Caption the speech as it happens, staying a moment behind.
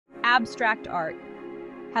abstract art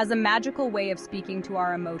has a magical way of speaking to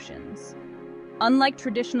our emotions. Unlike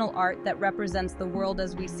traditional art that represents the world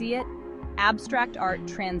as we see it, abstract art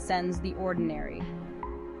transcends the ordinary.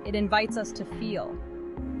 It invites us to feel,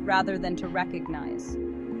 rather than to recognize.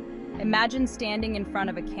 Imagine standing in front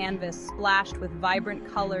of a canvas splashed with vibrant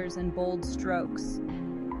colors and bold strokes.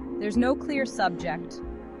 There's no clear subject,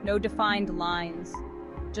 no defined lines,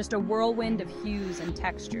 just a whirlwind of hues and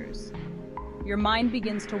textures. Your mind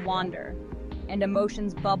begins to wander, and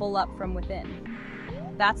emotions bubble up from within.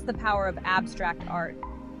 That's the power of abstract art.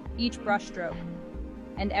 Each brushstroke,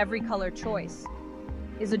 and every color choice,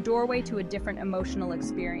 is a doorway to a different emotional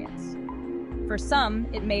experience. For some,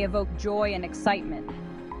 it may evoke joy and excitement.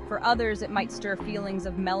 For others, it might stir feelings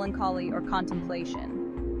of melancholy or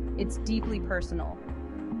contemplation. It's deeply personal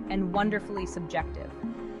and wonderfully subjective.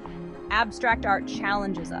 Abstract art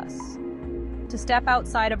challenges us to step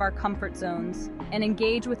outside of our comfort zones and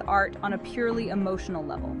engage with art on a purely emotional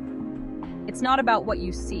level. It's not about what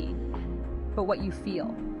you see, but what you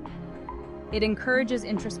feel. It encourages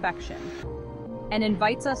introspection and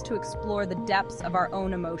invites us to explore the depths of our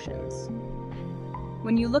own emotions.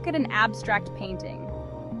 When you look at an abstract painting,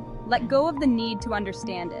 let go of the need to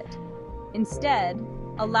understand it. Instead,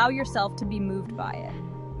 allow yourself to be moved by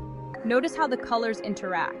it. Notice how the colors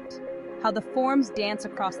interact, how the forms dance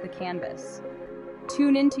across the canvas.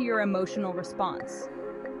 Tune into your emotional response.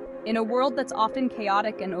 In a world that's often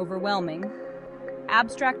chaotic and overwhelming,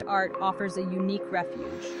 abstract art offers a unique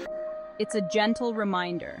refuge. It's a gentle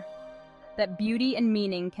reminder that beauty and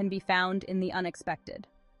meaning can be found in the unexpected.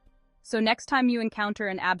 So next time you encounter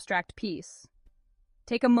an abstract piece,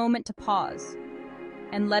 take a moment to pause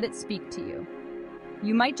and let it speak to you.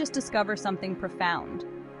 You might just discover something profound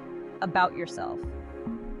about yourself.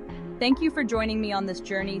 Thank you for joining me on this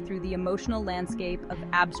journey through the emotional landscape of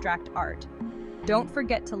abstract art. Don't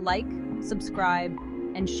forget to like, subscribe,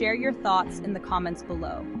 and share your thoughts in the comments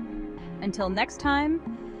below. Until next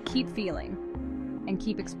time, keep feeling and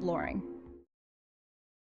keep exploring.